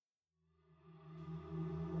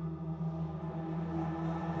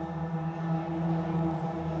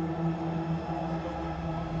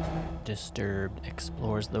Disturbed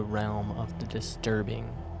explores the realm of the disturbing,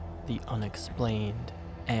 the unexplained,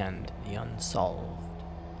 and the unsolved.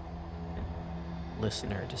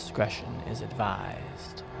 Listener discretion is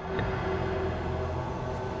advised.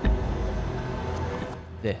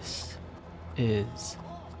 This is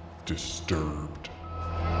Disturbed.